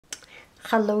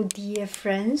Hello dear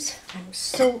friends, I'm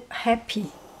so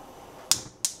happy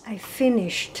I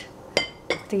finished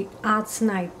the Arts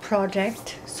Night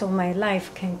project so my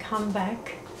life can come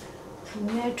back to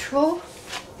natural.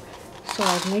 So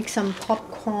I make some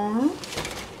popcorn,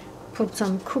 put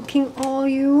some cooking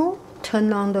oil,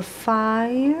 turn on the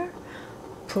fire,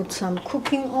 put some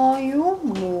cooking oil,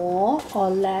 more or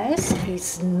less,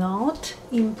 it's not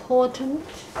important.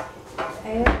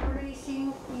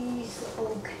 Everything is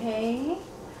okay.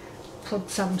 Put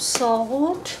some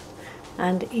salt,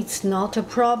 and it's not a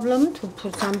problem to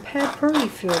put some pepper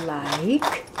if you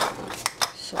like.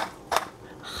 So,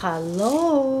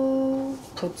 hello,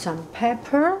 put some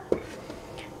pepper.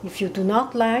 If you do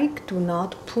not like, do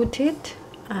not put it.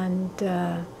 And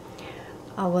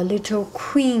our little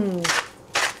queen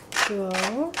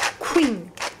girl,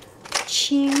 Queen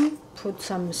Qing, put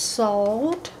some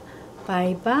salt.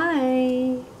 Bye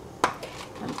bye.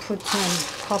 And put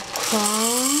some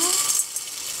popcorn.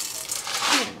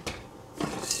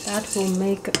 That will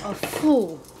make a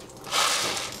full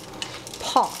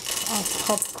pot of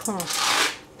popcorn.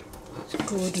 It's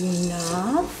good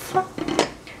enough.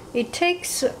 It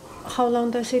takes, how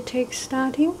long does it take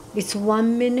starting? It's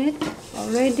 1 minute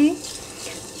already.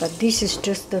 But this is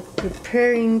just the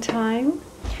preparing time.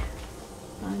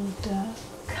 And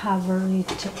cover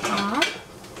it up.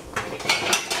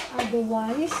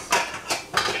 Otherwise,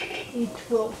 it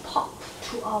will pop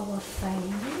to our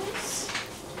face.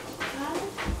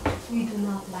 We do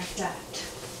not like that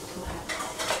to happen.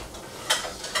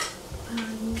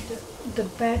 And the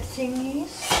bad thing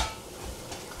is,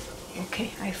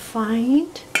 okay, I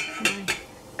find my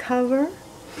cover.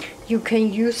 You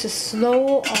can use a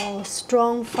slow or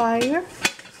strong fire.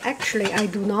 Actually, I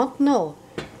do not know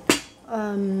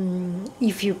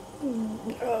if it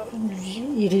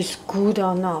is good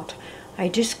or not. I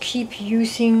just keep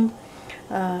using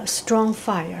strong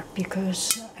fire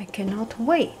because I cannot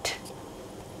wait.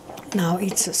 Now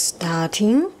it's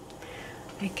starting.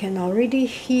 I can already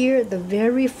hear the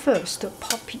very first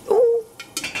poppy. Oh!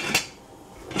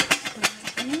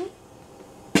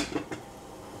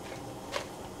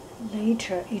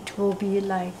 Later it will be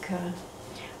like a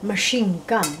machine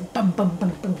gun. Bum, bum,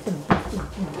 bum, bum, bum, bum, bum,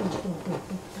 bum, bum, bum,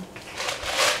 bum.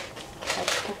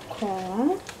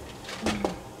 Popcorn.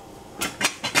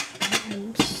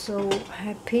 I'm so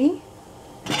happy.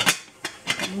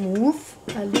 Move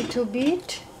a little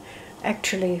bit.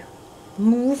 Actually,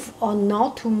 move or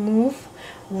not to move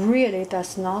really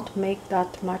does not make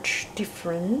that much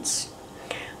difference.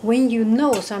 When you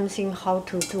know something how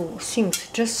to do, things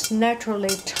just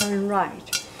naturally turn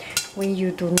right. When you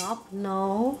do not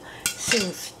know,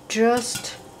 things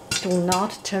just do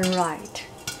not turn right.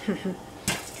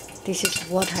 This is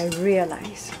what I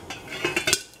realize.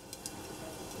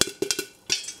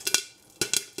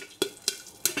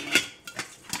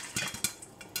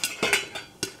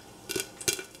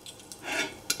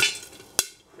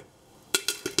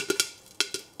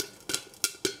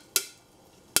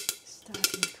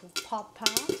 Pop up,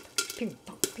 ping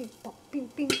pong, ping pong, ping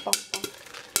ping pong pong,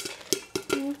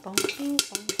 ping pong, ping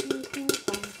pong, ping ping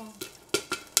pong pong.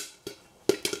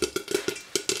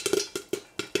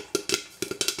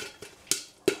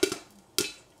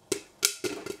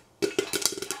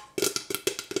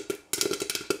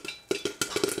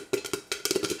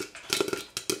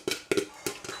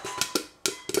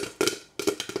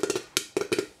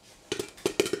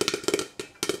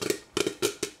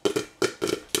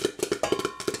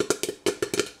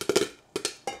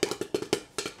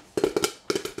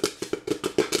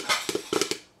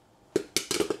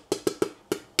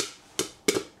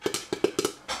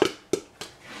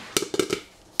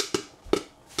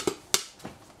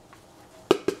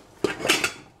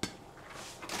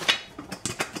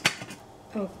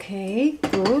 Okay,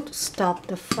 good. Stop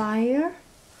the fire.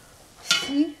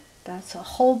 See, that's a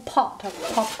whole pot of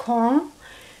popcorn,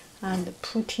 and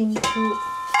put into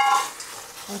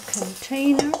a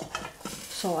container.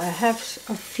 So I have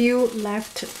a few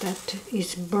left that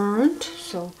is burnt,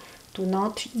 so do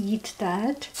not eat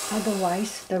that.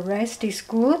 Otherwise, the rest is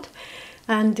good.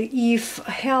 And if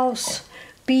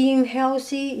being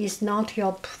healthy is not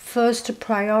your first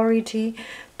priority,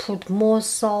 put more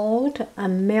salt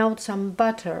and melt some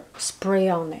butter, spray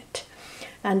on it.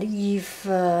 And if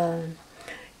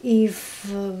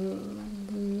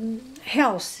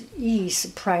health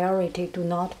is priority, do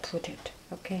not put it.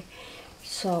 Okay,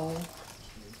 so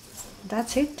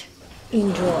that's it.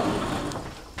 Enjoy.